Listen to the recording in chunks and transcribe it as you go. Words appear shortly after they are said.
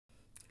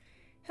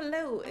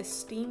Hello,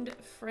 esteemed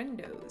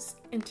friendos.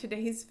 In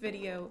today's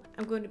video,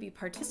 I'm going to be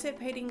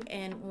participating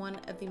in one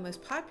of the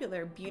most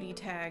popular beauty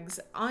tags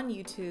on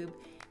YouTube.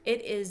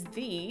 It is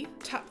the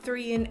top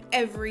 3 in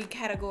every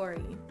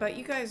category. But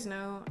you guys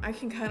know I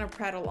can kind of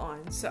prattle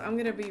on, so I'm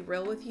gonna be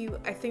real with you.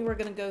 I think we're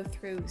gonna go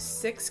through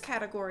 6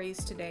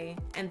 categories today,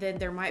 and then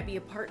there might be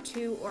a part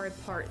 2 or a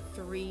part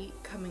 3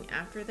 coming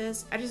after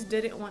this. I just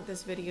didn't want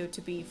this video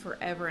to be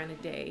forever and a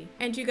day,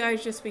 and you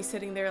guys just be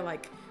sitting there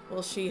like,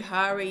 will she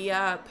hurry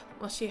up?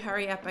 Will she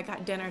hurry up? I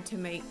got dinner to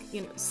make,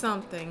 you know,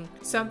 something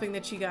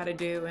that you gotta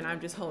do, and I'm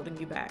just holding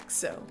you back.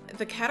 So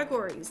the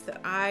categories that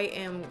I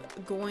am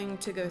going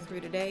to go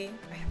through today,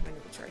 I have my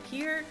notes right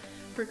here.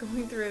 We're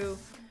going through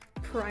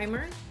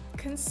primer,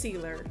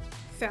 concealer,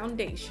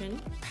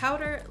 foundation,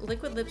 powder,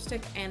 liquid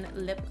lipstick, and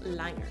lip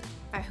liner.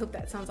 I hope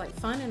that sounds like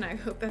fun, and I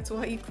hope that's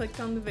why you clicked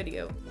on the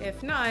video.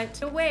 If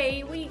not,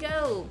 away we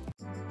go.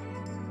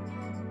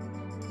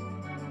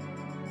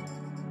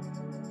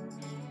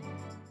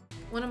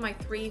 One of my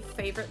 3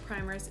 favorite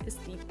primers is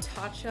the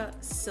Tatcha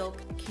Silk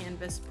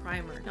Canvas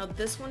Primer. Now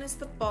this one is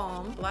the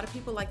bomb. A lot of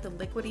people like the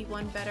liquidy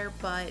one better,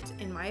 but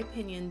in my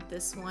opinion,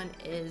 this one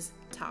is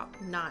top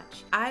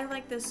notch. I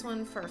like this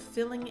one for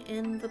filling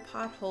in the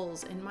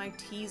potholes in my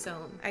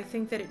T-zone. I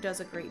think that it does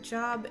a great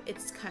job.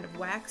 It's kind of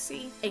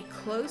waxy. A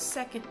close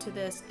second to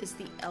this is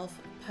the e.l.f.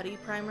 Putty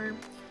Primer.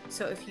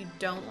 So if you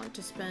don't want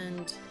to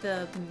spend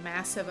the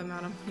massive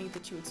amount of money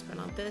that you would spend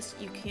on this,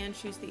 you can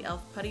choose the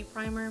e.l.f. Putty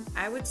Primer.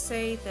 I would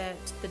say that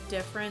the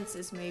difference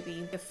is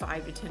maybe a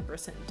 5 to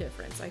 10%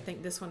 difference. I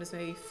think this one is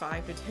maybe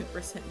 5 to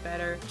 10%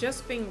 better.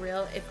 Just being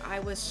real, if I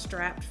was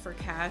strapped for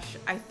cash,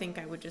 I think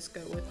I would just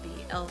go with the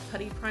e.l.f.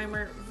 Putty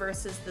Primer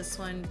versus this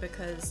one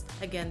because,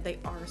 again, they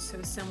are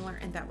so similar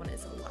and that one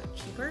is a lot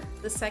cheaper.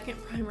 The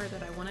second primer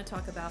that I want to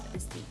talk about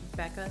is the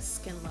Becca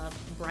Skin Love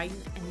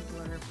Brighten and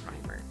Blur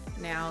Primer.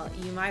 Now,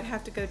 you might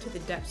have to go to the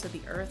depths of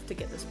the earth to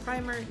get this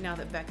primer now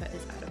that Becca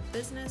is out of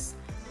business,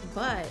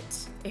 but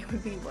it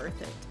would be worth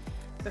it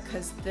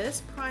because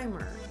this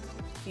primer,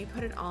 if you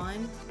put it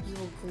on, you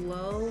will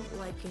glow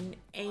like an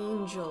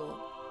angel.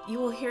 You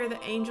will hear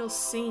the angels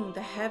sing,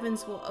 the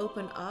heavens will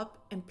open up,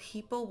 and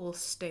people will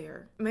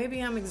stare.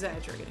 Maybe I'm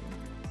exaggerating.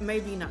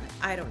 Maybe not.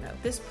 I don't know.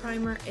 This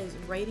primer is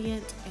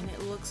radiant and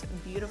it looks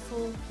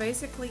beautiful.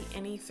 Basically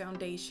any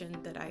foundation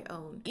that I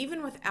own.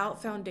 Even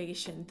without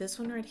foundation, this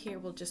one right here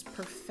will just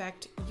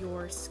perfect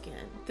your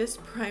skin. This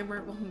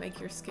primer will make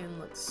your skin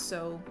look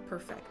so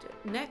perfected.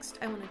 Next,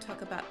 I want to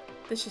talk about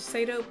the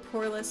Shiseido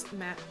Poreless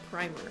Matte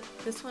Primer.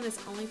 This one is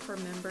only for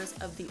members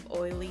of the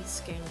Oily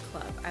Skin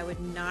Club. I would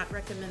not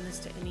recommend this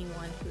to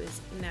anyone who is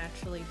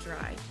naturally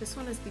dry. This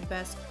one is the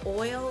best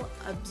oil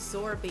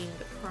absorbing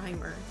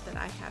primer that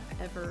I have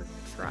ever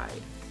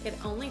tried. It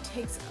only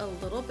takes a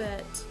little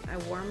bit. I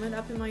warm it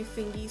up in my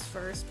fingies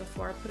first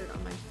before I put it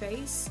on my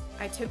face.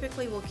 I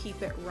typically will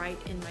keep it right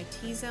in my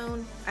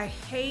T-zone. I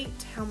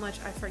hate how much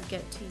I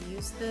forget to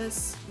use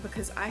this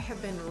because I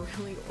have been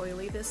really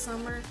oily this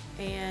summer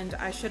and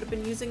I should have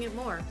been using it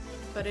more.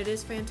 But it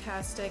is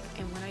fantastic,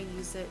 and when I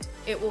use it,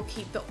 it will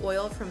keep the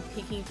oil from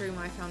peeking through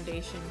my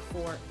foundation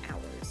for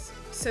hours.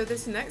 So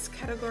this next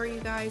category,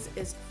 you guys,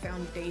 is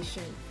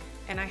foundation.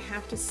 And I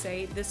have to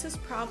say, this is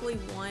probably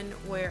one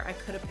where I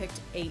could have picked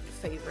 8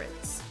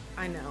 favorites.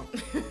 I know,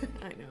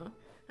 I know,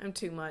 I'm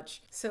too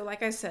much. So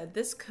like I said,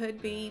 this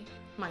could be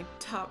my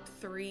top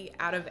 3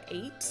 out of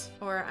 8,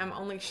 or I'm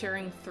only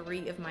sharing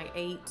 3 of my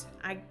 8.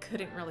 I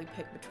couldn't really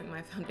pick between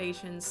my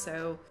foundations,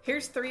 so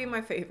here's 3 of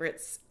my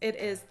favorites. It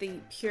is the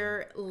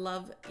Pure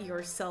Love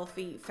Your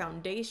Selfie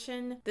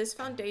Foundation. This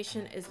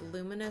foundation is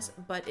luminous,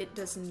 but it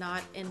does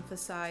not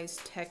emphasize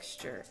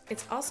texture.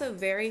 It's also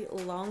very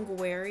long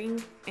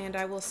wearing, and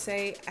I will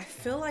say, I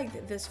feel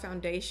like this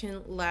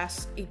foundation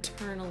lasts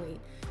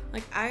eternally.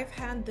 Like, I've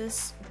had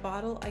this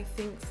bottle, I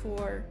think,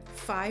 for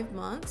 5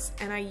 months,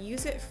 and I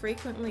use it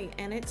frequently,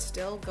 and it's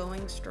still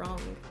going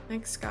strong.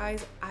 Next,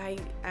 guys, I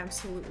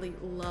absolutely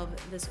love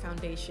this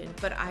foundation,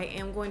 but I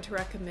am going to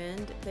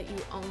recommend that you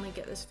only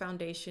get this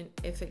foundation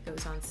if it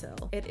goes on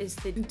sale. It is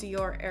the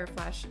Dior Air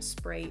Flash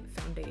Spray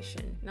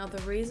Foundation. Now,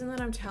 the reason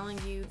that I'm telling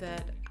you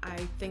that I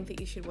think that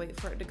you should wait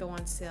for it to go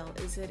on sale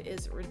is it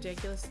is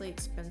ridiculously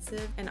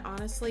expensive, and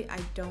honestly, I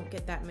don't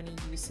get that many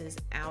uses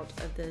out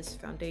of this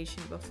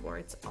foundation before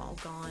it's all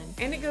gone.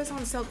 And it goes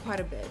on sale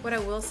quite a bit. What I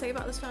will say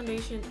about this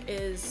foundation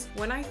is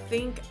when I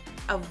think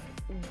of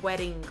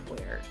wedding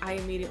wear, I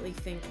immediately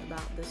think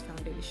about this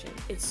foundation.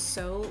 It's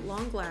so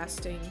long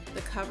lasting,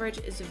 the coverage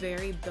is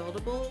very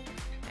buildable,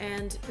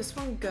 and this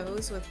one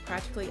goes with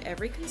practically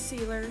every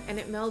concealer, and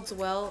it melds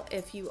well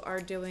if you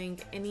are doing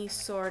any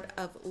sort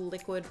of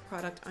liquid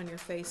product on your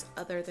face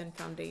other than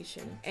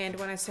foundation. And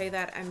when I say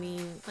that, I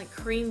mean like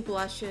cream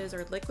blushes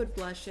or liquid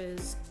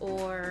blushes,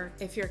 or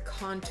if you're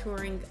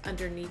contouring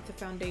underneath the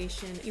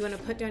foundation, you want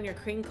to put down your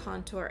cream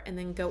contour and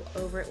then go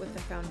over it with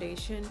the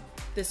foundation.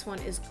 This one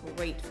is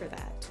great for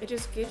that. It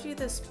just gives you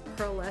this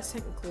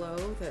pearlescent glow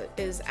that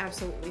is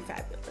absolutely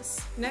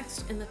fabulous.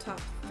 Next in the top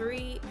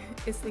 3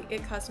 is the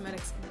IT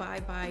Cosmetics Bye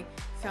Bye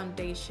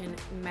Foundation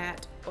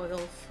Matte Oil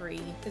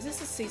Free. Is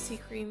this a CC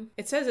cream?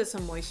 It says it's a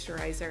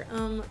moisturizer.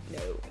 No,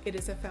 it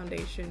is a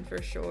foundation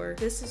for sure.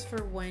 This is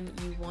for when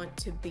you want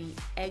to be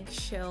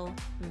eggshell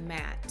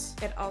matte.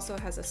 It also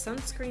has a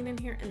sunscreen in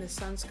here, and the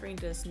sunscreen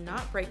does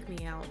not break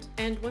me out.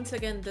 And once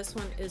again, this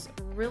one is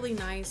really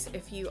nice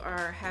if you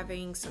are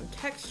having some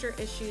texture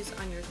issues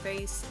on your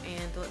face,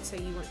 and let's say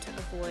you want to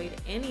avoid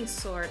any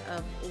sort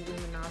of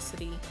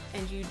luminosity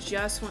and you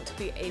just want to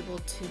be able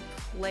to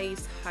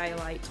place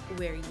highlight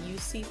where you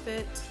see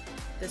fit.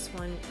 This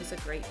one is a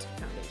great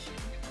foundation.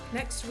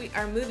 Next, we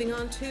are moving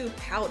on to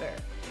powder.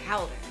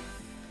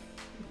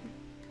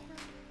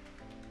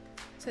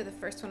 So the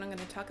first one I'm going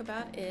to talk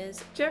about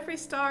is Jeffree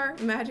Star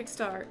Magic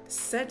Star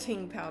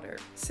Setting Powder.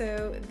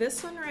 So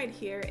this one right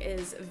here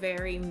is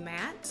very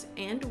matte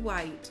and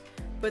white,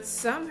 but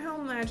somehow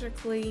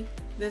magically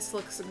this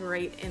looks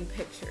great in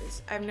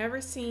pictures. I've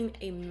never seen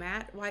a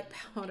matte white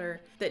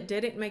powder that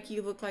didn't make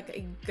you look like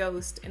a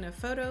ghost in a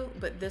photo,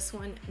 but this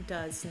one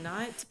does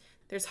not.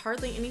 There's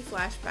hardly any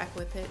flashback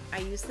with it. I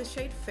use the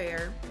shade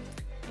Fair,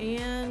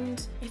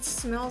 and it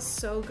smells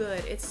so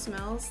good. It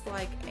smells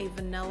like a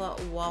vanilla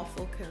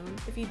waffle cone.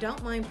 If you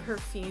don't mind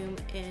perfume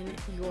in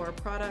your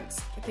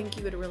products, I think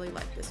you would really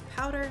like this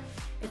powder.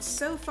 It's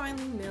so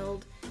finely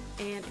milled,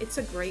 and it's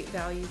a great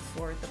value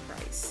for the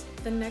price.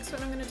 The next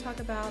one I'm going to talk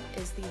about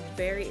is the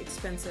very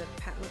expensive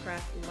Pat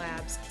McGrath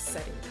Labs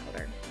setting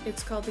powder.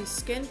 It's called the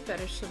Skin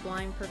Fetish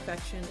Sublime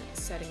Perfection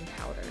Setting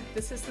Powder.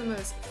 This is the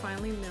most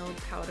finely milled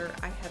powder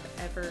I have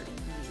ever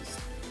used.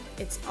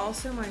 It's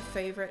also my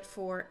favorite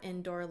for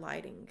indoor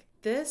lighting.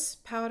 This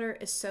powder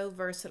is so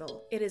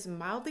versatile. It is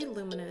mildly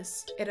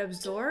luminous, it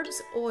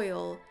absorbs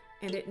oil,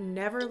 and it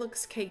never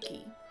looks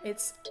cakey.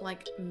 It's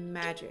like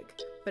magic.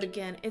 But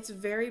again, it's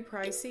very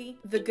pricey.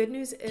 The good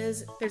news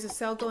is there's a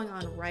sale going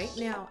on right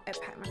now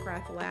at Pat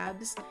McGrath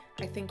Labs.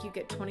 I think you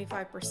get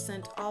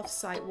 25% off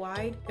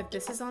site-wide. If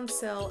this is on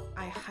sale,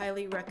 I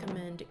highly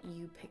recommend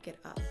you pick it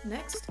up.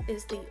 Next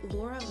is the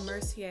Laura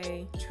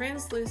Mercier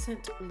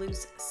Translucent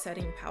Loose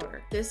Setting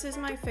Powder. This is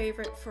my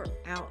favorite for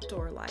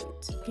outdoor light,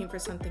 looking for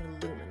something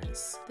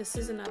luminous. This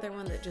is another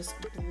one that just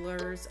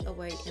blurs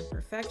away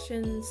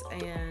imperfections,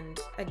 and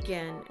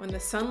again, when the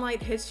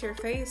sunlight hits your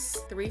face,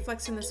 the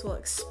reflex in this will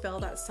expel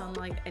that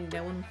sunlight, and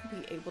no one will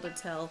be able to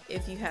tell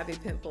if you have a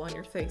pimple on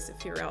your face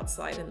if you're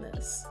outside in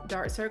this.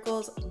 Dark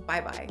circles,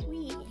 bye-bye.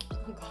 Whee!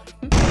 Oh God.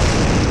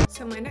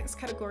 So my next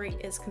category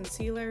is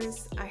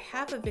concealers. I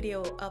have a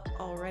video up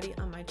already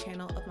on my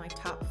channel of my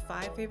top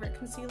 5 favorite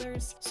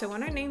concealers. So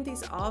when I name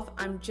these off,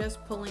 I'm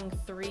just pulling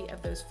 3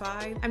 of those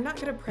 5. I'm not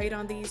gonna prate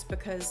on these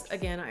because,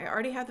 again, I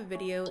already have the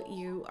video.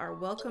 You are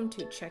welcome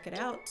to check it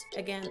out.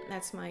 Again,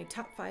 that's my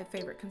top 5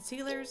 favorite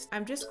concealers.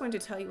 I'm just going to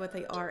tell you what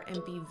they are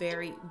and be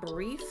very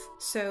brief.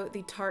 So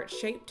the Tarte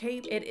Shape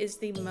Tape, it is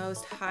the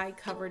most high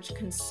coverage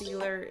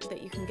concealer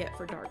that you can get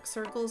for dark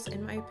circles,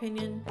 in my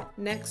opinion.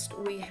 Next,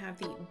 we have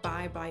the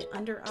Bye Bye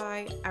Under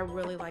Eye. I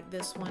really like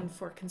this one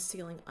for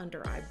concealing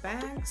under eye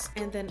bags.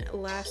 And then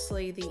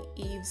lastly, the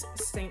Yves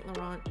Saint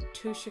Laurent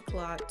Touche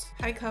Éclat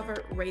High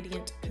Cover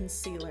Radiant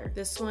Concealer.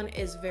 This one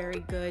is very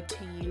good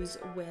to use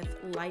with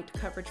light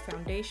coverage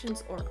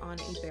foundations or on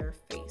a bare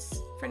face.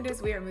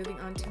 Friendos, we are moving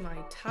on to my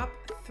top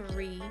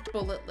 3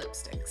 bullet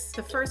lipsticks.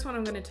 The first one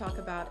I'm going to talk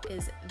about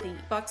is the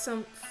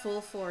Buxom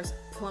Full Force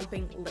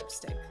Plumping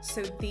Lipstick.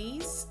 So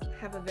these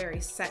have a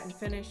very satin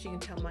finish. You can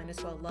tell mine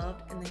is well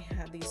loved, and they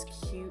have these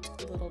cute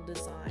little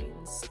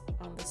designs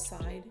on the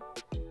side.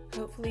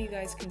 Hopefully you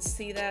guys can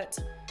see that,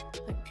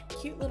 like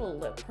cute little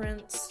lip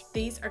prints.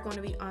 These are going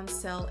to be on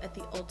sale at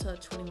the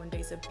Ulta 21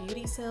 Days of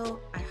Beauty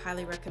sale. I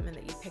highly recommend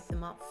that you pick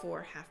them up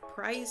for half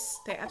price.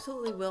 They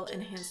absolutely will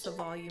enhance the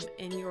volume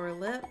in your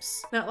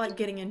lips. Not like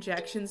getting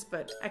injections,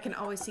 but I can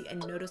always see a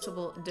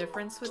noticeable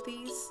difference with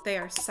these. They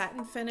are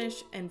satin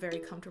finish and very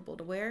comfortable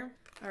to wear.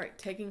 All right,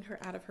 taking her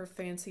out of her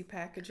fancy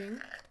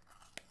packaging.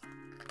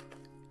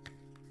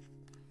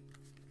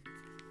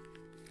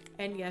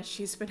 And yes,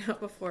 she's been out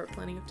before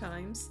plenty of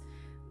times.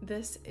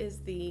 This is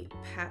the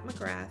Pat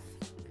McGrath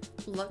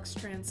Luxe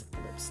Trance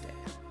Lipstick.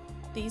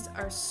 These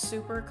are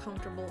super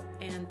comfortable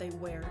and they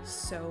wear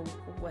so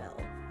well.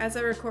 As I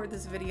record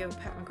this video,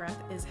 Pat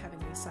McGrath is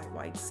having a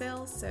site-wide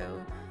sale,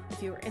 so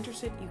if you are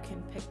interested, you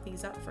can pick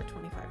these up for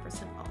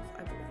 25% off,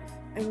 I believe.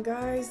 And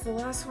guys, the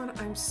last one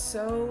I'm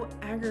so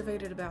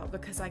aggravated about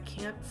because I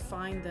can't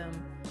find them.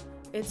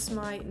 It's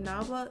my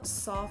Nabla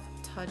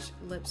Soft Touch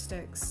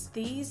lipsticks.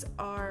 These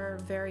are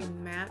very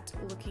matte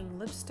looking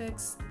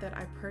lipsticks that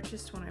I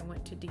purchased when I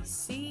went to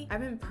DC. I've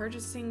been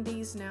purchasing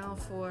these now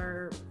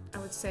for, I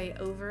would say,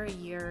 over a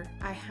year.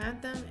 I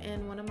had them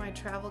in one of my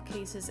travel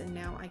cases and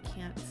now I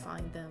can't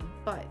find them.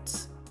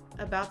 But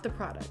About the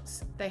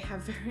products, they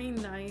have very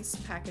nice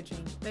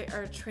packaging. They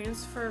are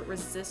transfer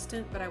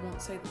resistant, but I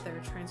won't say that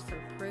they're transfer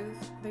proof.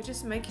 They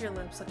just make your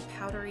lips look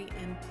powdery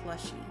and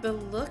plushy. The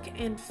look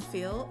and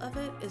feel of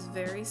it is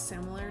very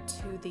similar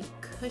to the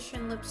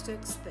cushion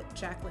lipsticks that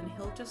Jaclyn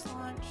Hill just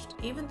launched.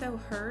 Even though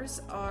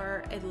hers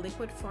are a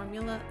liquid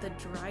formula, the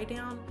dry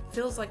down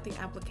feels like the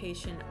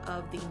application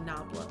of the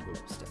Nabla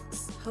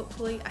lipsticks.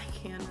 Hopefully I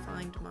can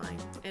find mine,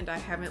 and I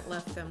haven't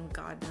left them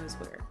God knows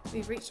where.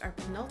 We've reached our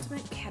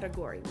penultimate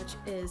category, which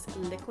is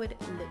liquid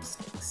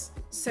lipsticks.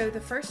 So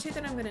the first two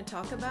that I'm going to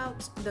talk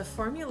about, the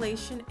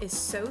formulation is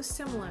so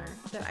similar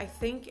that I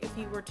think if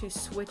you were to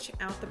switch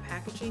out the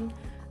packaging,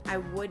 I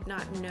would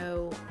not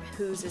know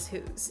whose is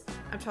whose.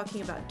 I'm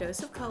talking about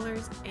Dose of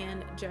Colors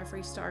and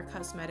Jeffree Star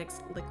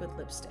Cosmetics liquid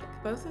lipstick.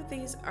 Both of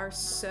these are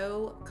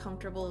so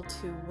comfortable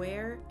to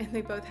wear, and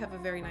they both have a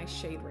very nice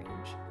shade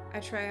range. I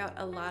try out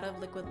a lot of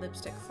liquid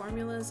lipstick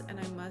formulas, and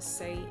I must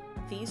say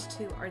these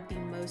two are the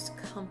most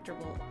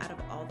comfortable out of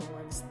all the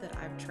ones that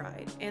I've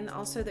tried. And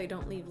also they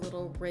don't leave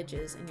little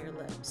ridges in your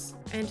lips.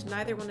 And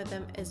neither one of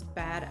them is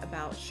bad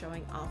about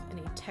showing off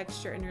any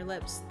texture in your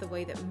lips the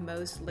way that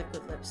most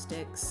liquid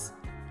lipsticks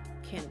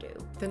can do.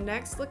 The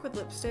next liquid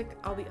lipstick,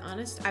 I'll be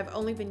honest, I've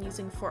only been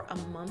using for a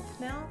month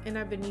now, and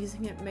I've been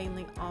using it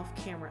mainly off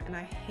camera, and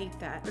I hate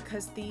that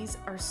because these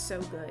are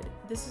so good.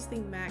 This is the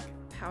MAC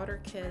Powder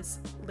Kiss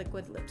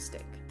liquid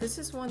lipstick. This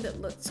is one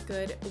that looks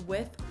good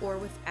with or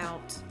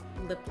without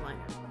lip liner.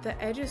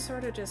 The edges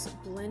sort of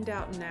just blend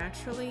out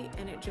naturally,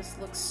 and it just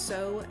looks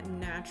so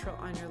natural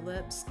on your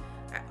lips.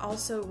 I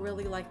also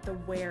really like the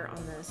wear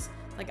on this.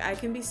 Like, I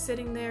can be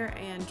sitting there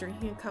and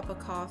drinking a cup of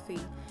coffee,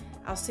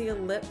 I'll see a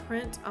lip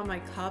print on my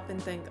cup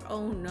and think,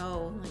 oh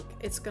no, like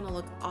it's gonna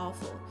look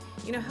awful.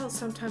 You know how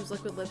sometimes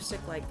liquid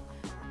lipstick, like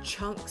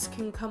chunks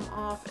can come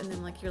off and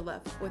then like you're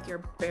left with your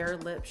bare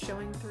lip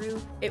showing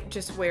through? It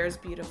just wears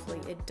beautifully.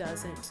 It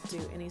doesn't do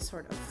any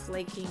sort of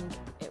flaking.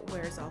 It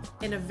wears off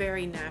in a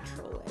very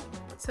natural way.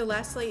 So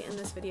lastly, in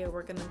this video,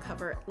 we're gonna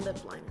cover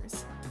lip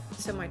liners.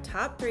 So my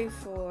top three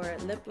for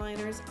lip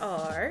liners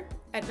are,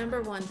 at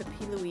number one, the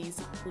P.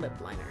 Louise lip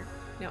liner.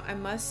 Now I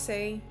must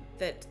say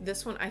that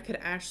this one I could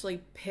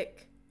actually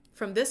pick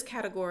from this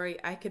category.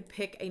 I could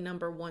pick a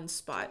number one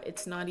spot.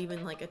 It's not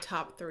even like a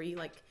top three.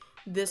 Like,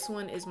 this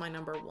one is my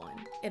number one.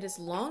 It is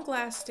long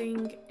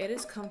lasting, it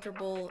is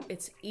comfortable,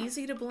 it's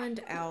easy to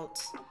blend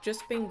out.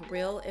 Just being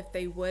real, if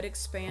they would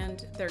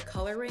expand their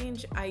color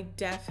range, I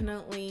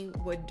definitely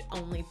would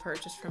only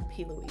purchase from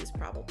P. Louise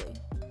probably.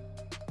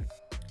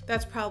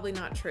 That's probably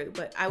not true,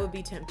 but I would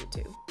be tempted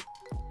to.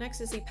 Next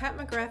is the Pat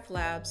McGrath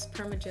Labs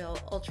Permagel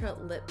Ultra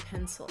Lip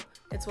Pencil.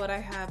 It's what I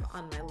have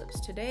on my lips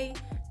today.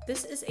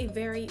 This is a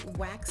very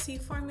waxy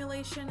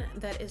formulation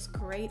that is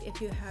great if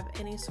you have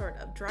any sort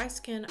of dry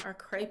skin or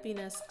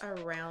crepiness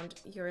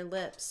around your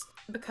lips.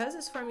 Because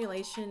this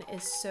formulation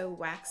is so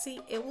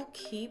waxy, it will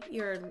keep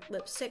your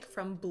lipstick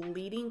from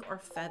bleeding or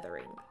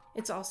feathering.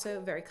 It's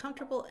also very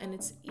comfortable and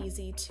it's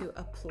easy to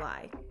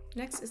apply.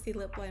 Next is the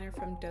lip liner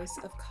from Dose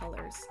of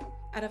Colors.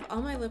 Out of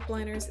all my lip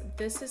liners,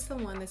 this is the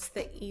one that's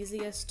the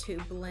easiest to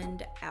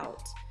blend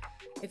out.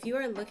 If you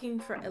are looking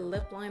for a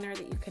lip liner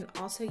that you can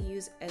also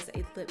use as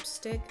a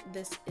lipstick,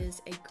 this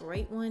is a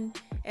great one.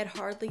 It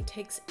hardly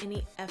takes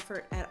any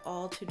effort at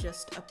all to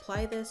just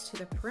apply this to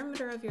the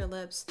perimeter of your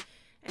lips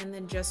and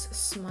then just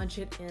smudge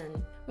it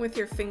in with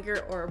your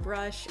finger or a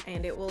brush,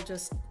 and it will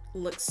just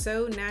look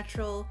so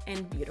natural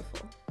and beautiful.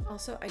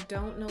 Also, I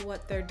don't know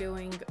what they're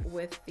doing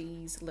with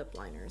these lip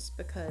liners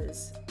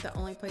because the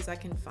only place I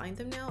can find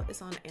them now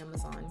is on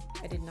Amazon.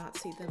 I did not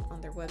see them on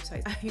their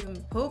website. I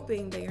am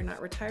hoping they are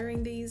not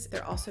retiring these.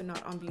 They're also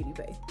not on Beauty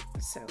Bay.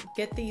 So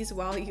get these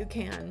while you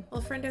can.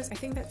 Well, friendos, I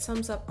think that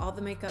sums up all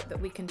the makeup that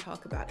we can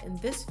talk about in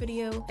this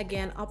video.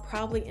 Again, I'll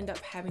probably end up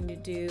having to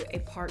do a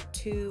part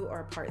 2 or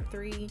a part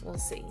 3. We'll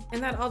see.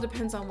 And that all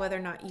depends on whether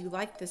or not you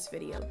like this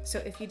video. So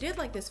if you did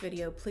like this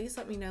video, please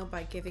let me know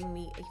by giving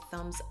me a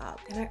thumbs up.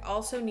 And I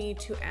also need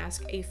to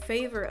ask a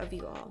favor of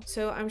you all.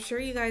 So I'm sure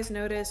you guys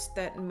noticed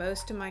that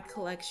most of my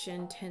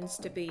collection tends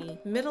to be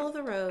middle of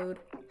the road,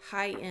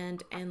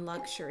 high-end, and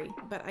luxury,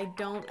 but I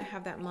don't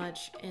have that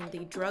much in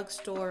the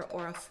drugstore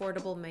or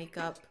affordable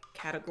makeup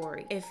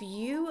category. If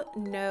you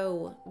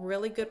know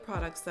really good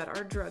products that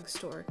are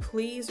drugstore,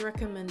 please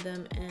recommend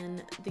them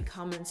in the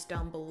comments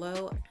down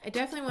below. I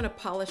definitely want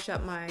to polish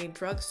up my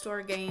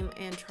drugstore game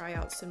and try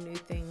out some new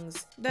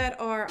things that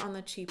are on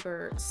the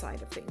cheaper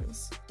side of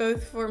things,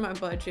 both for my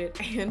budget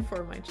and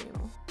for my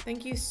channel.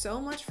 Thank you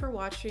so much for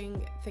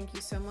watching. Thank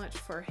you so much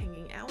for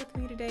hanging out with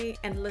me today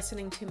and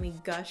listening to me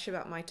gush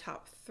about my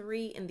top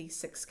 3 in these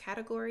 6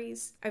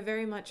 categories. I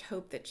very much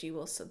hope that you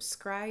will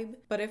subscribe,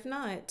 but if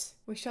not,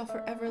 we shall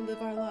forever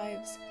live our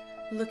lives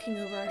looking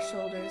over our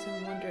shoulders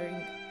and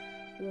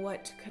wondering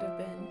what could have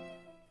been.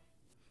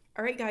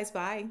 All right, guys,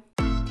 bye.